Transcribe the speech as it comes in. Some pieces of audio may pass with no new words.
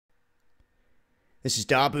This is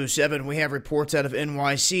Dabu7. We have reports out of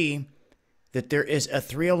NYC that there is a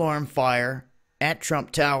 3-alarm fire at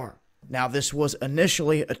Trump Tower. Now, this was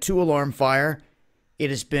initially a 2-alarm fire. It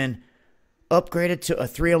has been upgraded to a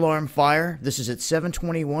 3-alarm fire. This is at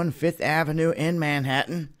 721 Fifth Avenue in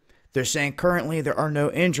Manhattan. They're saying currently there are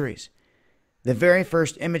no injuries. The very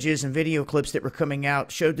first images and video clips that were coming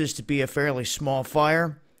out showed this to be a fairly small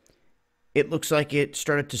fire. It looks like it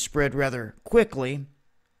started to spread rather quickly,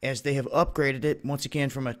 as they have upgraded it once again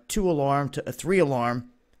from a 2-alarm to a 3-alarm,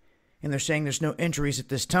 and they're saying there's no injuries at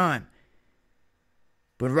this time.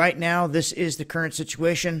 But right now, this is the current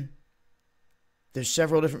situation. There's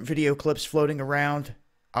several different video clips floating around.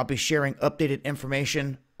 I'll be sharing updated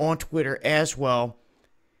information on Twitter as well.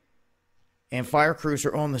 And fire crews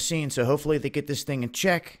are on the scene, so hopefully they get this thing in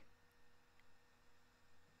check.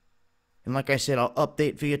 And like I said, I'll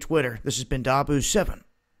update via Twitter. This has been Dabu7.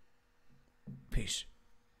 Peace.